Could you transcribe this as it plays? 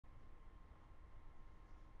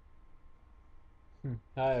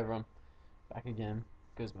Hi everyone, back again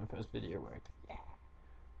because my first video worked. Yeah.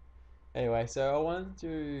 Anyway, so I wanted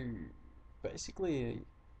to basically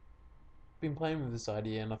been playing with this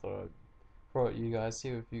idea, and I thought I'd throw it at you guys, see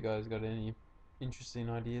if you guys got any interesting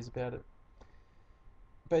ideas about it.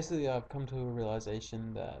 Basically, I've come to a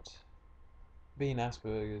realization that being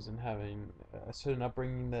Aspergers and having a certain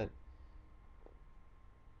upbringing that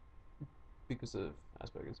because of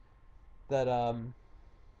Aspergers, that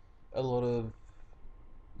a lot of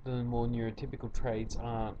the more neurotypical traits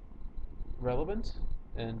aren't relevant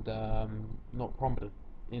and not prominent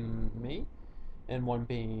in me, and one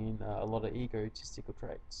being a lot of egotistical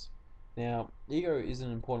traits. Now, ego is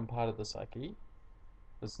an important part of the psyche.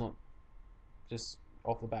 Let's not just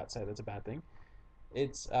off the bat say that's a bad thing.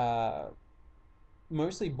 It's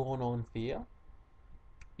mostly born on fear.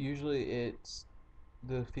 Usually, it's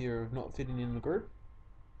the fear of not fitting in the group,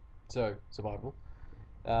 so survival.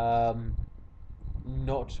 Um,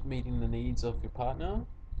 Not meeting the needs of your partner,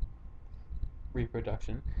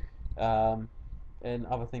 reproduction, um, and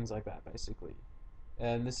other things like that, basically.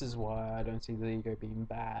 And this is why I don't see the ego being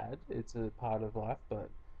bad. It's a part of life, but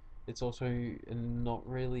it's also not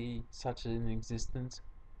really such an existent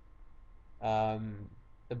um,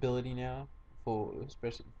 ability now for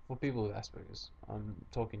especially for people with Asperger's. I'm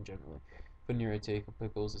talking generally. For neurotypical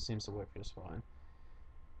people, it seems to work just fine.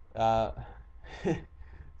 Uh,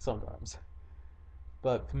 Sometimes,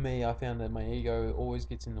 but for me, I found that my ego always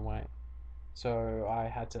gets in the way. So I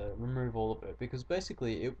had to remove all of it because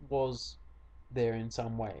basically it was there in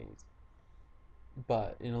some ways,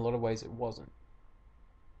 but in a lot of ways it wasn't.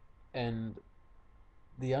 And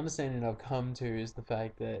the understanding I've come to is the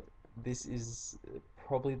fact that this is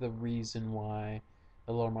probably the reason why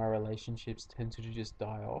a lot of my relationships tend to just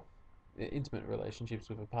die off. Intimate relationships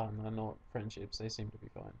with a partner, not friendships, they seem to be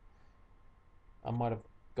fine. I might have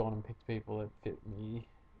gone and picked people that fit me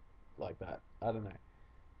like that. I don't know.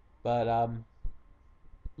 But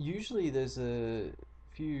usually there's a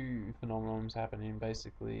few phenomenons happening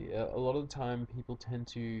basically. A lot of the time people tend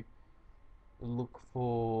to look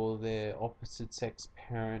for their opposite sex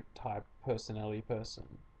parent type personality person,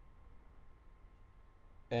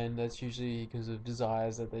 and that's usually because of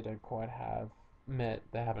desires that they don't quite have met,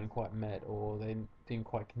 they haven't quite met, or they didn't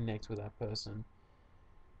quite connect with that person,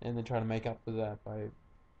 and they're trying to make up for that by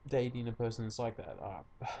dating a person that's like that.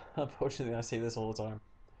 Unfortunately, I see this all the time.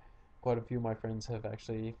 Quite a few of my friends have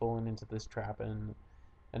actually fallen into this trap, and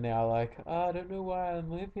now like, oh, I don't know why I'm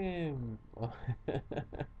with him,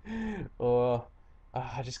 or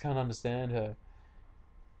 "Ah, I just can't understand her."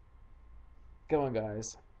 Come on,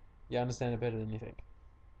 guys, you understand it better than you think.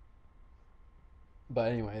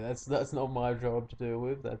 But anyway, that's not my job to deal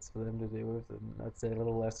with. That's for them to deal with, and that's their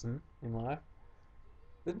little lesson in life.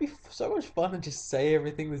 It'd be so much fun to just say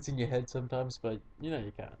everything that's in your head sometimes, but you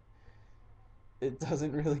can't. It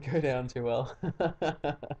doesn't really go down too well.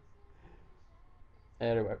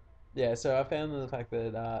 Anyway, yeah. So I found the fact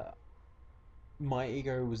that my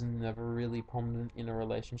ego was never really prominent in a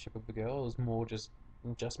relationship with a girl. It was more just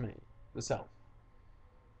me, the self.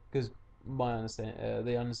 Because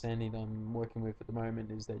the understanding I'm working with at the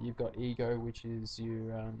moment is that you've got ego, which is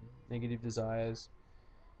your negative desires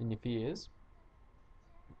and your fears.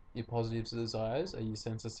 Your positive desires are your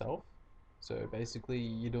sense of self. So basically,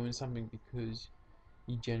 you're doing something because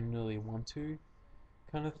you genuinely want to,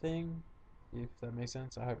 kind of thing, if that makes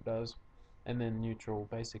sense. I hope it does. And then neutral,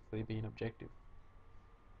 basically being objective.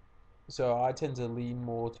 So I tend to lean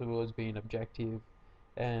more towards being objective,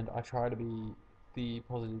 and I try to be the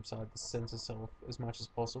positive side, the sense of self, as much as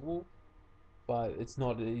possible. But it's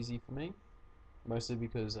not easy for me, mostly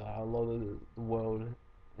because a lot of the world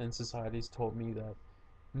and society's taught me that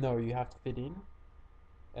no, you have to fit in,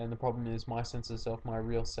 and the problem is my sense of self, my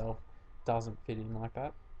real self, doesn't fit in like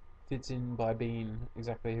that. Fits in by being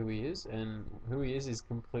exactly who he is, and who he is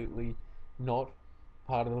completely not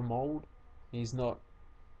part of the mold. He's not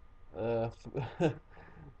uh,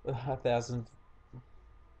 a thousandth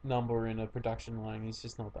number in a production line. He's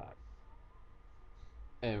just not that.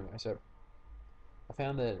 Anyway, so I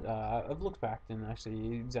found that I've looked back and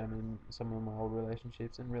actually examined some of my old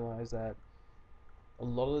relationships and realized that a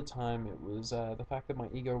lot of the time it was the fact that my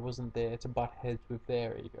ego wasn't there to butt heads with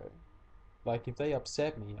their ego. Like if they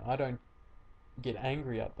upset me, I don't get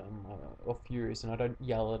angry at them or furious, and I don't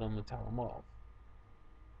yell at them and tell them off.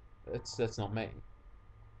 That's not me.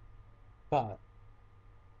 But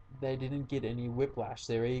they didn't get any whiplash.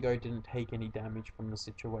 Their ego didn't take any damage from the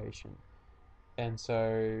situation. And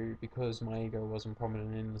so, because my ego wasn't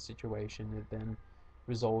prominent in the situation, it then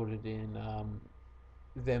resulted in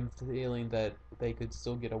them feeling that they could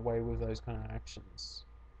still get away with those kind of actions.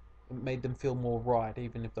 it made them feel more right,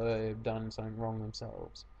 even if they've done something wrong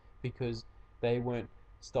themselves, because they weren't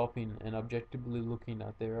stopping and objectively looking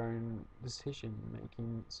at their own decision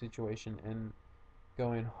making situation and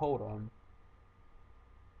going, hold on,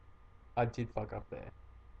 I did fuck up there.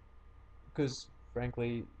 Because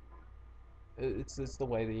frankly, it's the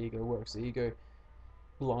way the ego works. The ego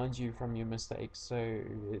blinds you from your mistakes, so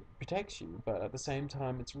it protects you. But at the same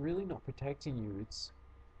time, it's really not protecting you. It's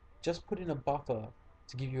just putting a buffer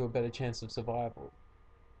to give you a better chance of survival.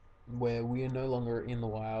 Where we are no longer in the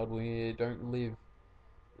wild, we don't live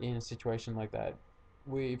in a situation like that.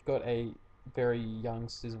 We've got a very young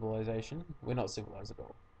civilization. We're not civilized at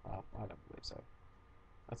all. I don't believe so.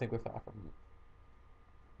 I think we're far from it.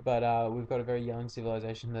 But we've got a very young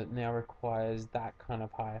civilization that now requires that kind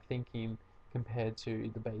of higher thinking compared to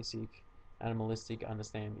the basic animalistic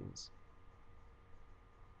understandings.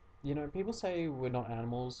 You know, people say we're not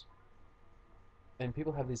animals, and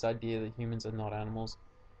people have this idea that humans are not animals,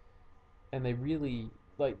 and they really,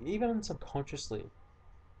 like, even subconsciously,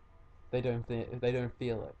 they don't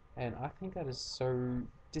feel it, and I think that is so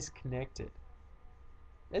disconnected.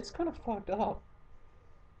 It's kind of fucked up.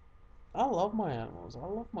 I love my animals. I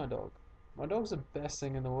love my dog. My dog's the best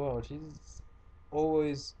thing in the world. She's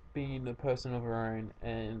always been a person of her own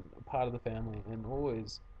and a part of the family and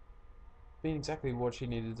always been exactly what she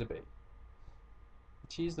needed to be.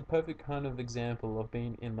 She's the perfect kind of example of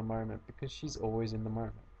being in the moment because she's always in the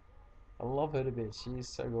moment. I love her to bits. She is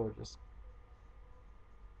so gorgeous.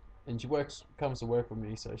 And she comes to work with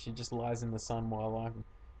me, so she just lies in the sun while I'm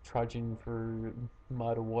trudging through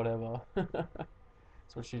mud or whatever.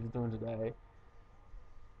 That's what she's doing today.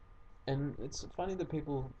 And it's funny that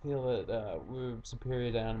people feel that we're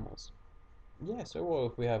superior to animals. Yeah, so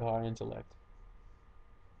what if we have high intellect?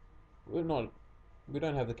 We're not. We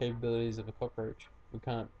don't have the capabilities of a cockroach. We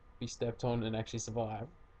can't be stepped on and actually survive.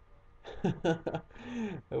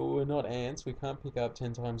 We're not ants. We can't pick up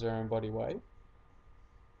 10 times our own body weight.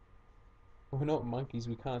 We're not monkeys.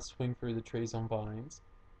 We can't swing through the trees on vines.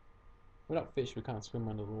 We're not fish. We can't swim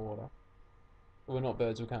under the water. We're not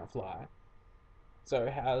birds. We can't fly. So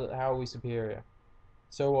how are we superior?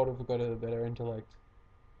 So what if we've got a better intellect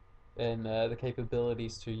and the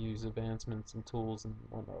capabilities to use advancements and tools and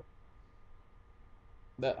whatnot?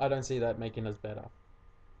 That I don't see that making us better.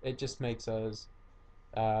 It just makes us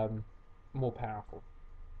um, more powerful.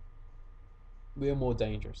 We are more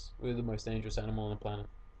dangerous. We're the most dangerous animal on the planet.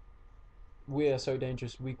 We are so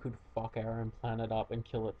dangerous we could fuck our own planet up and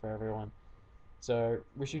kill it for everyone. So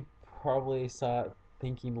we should probably start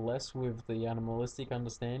thinking less with the animalistic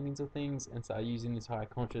understandings of things and start using this higher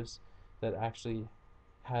conscious that actually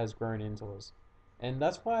has grown into us. And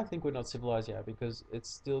that's why I think we're not civilized yet, because it's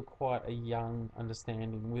still quite a young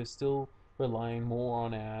understanding. We're still relying more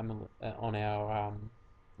on our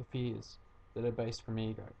fears that are based from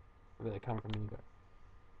ego, that come from ego.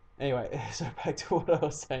 Anyway, so back to what I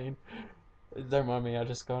was saying. Don't mind me, I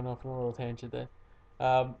just gone off on a little tangent there.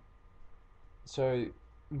 Um, so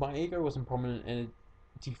my ego wasn't prominent, and it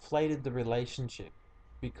deflated the relationship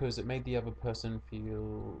because it made the other person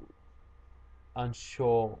feel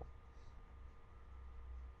unsure.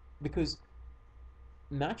 Because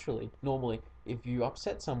naturally, normally, if you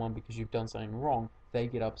upset someone because you've done something wrong, they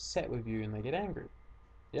get upset with you and they get angry.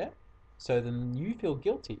 Yeah? So then you feel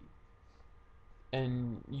guilty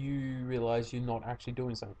and you realize you're not actually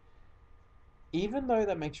doing something. Even though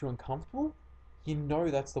that makes you uncomfortable, you know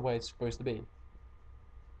that's the way it's supposed to be.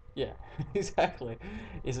 Yeah, exactly.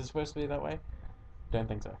 Is it supposed to be that way? Don't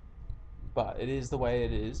think so. But it is the way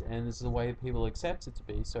it is, and it's the way people accept it to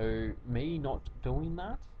be. So me not doing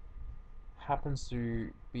that happens to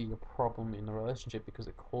be a problem in the relationship because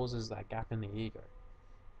it causes that gap in the ego.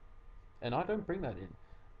 And I don't bring that in.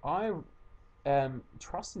 I am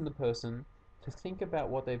trusting the person to think about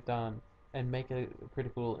what they've done and make a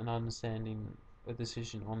critical and understanding a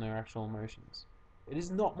decision on their actual emotions. It is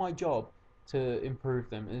not my job to improve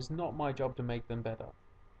them. It is not my job to make them better.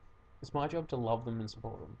 It's my job to love them and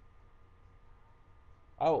support them.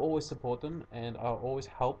 I'll always support them and I'll always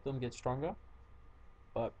help them get stronger,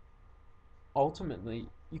 but ultimately,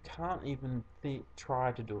 you can't even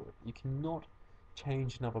try to do it. You cannot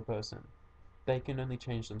change another person. They can only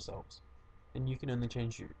change themselves, and you can only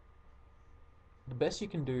change you. The best you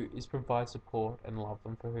can do is provide support and love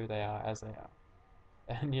them for who they are as they are.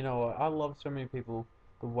 And you know what? I love so many people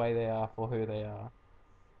the way they are for who they are,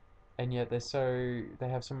 and yet they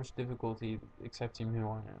have so much difficulty accepting who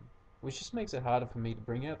I am, which just makes it harder for me to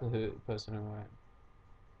bring out the person who I am.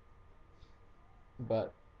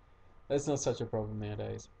 But that's not such a problem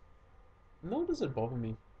nowadays. Nor does it bother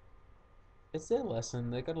me. It's their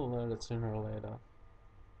lesson. They gotta learn it sooner or later.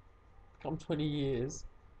 come 20 years,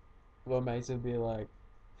 my mates will be like,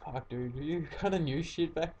 fuck, dude, you kind of knew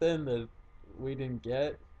shit back then that we didn't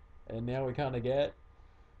get, and now we kind of get.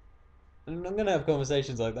 And I'm gonna have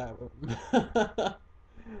conversations like that.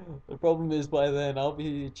 The problem is by then I'll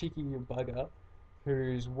be a cheeky bugger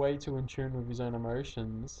who's way too in tune with his own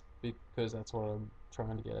emotions because that's what I'm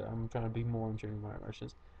trying to get at. I'm trying to be more in tune with my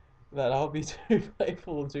emotions. That I'll be too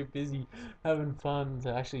playful and too busy having fun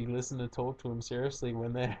to actually listen to talk to them seriously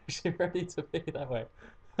when they're actually ready to be that way.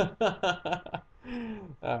 Oh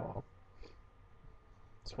well,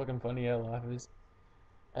 it's fucking funny how life is.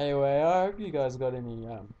 Anyway, I hope you guys got any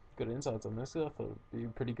good insights on this. I thought it'd be a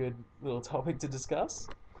pretty good little topic to discuss,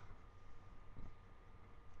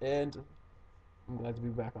 and I'm glad to be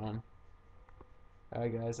back on.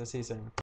 Alright, guys, I see you soon.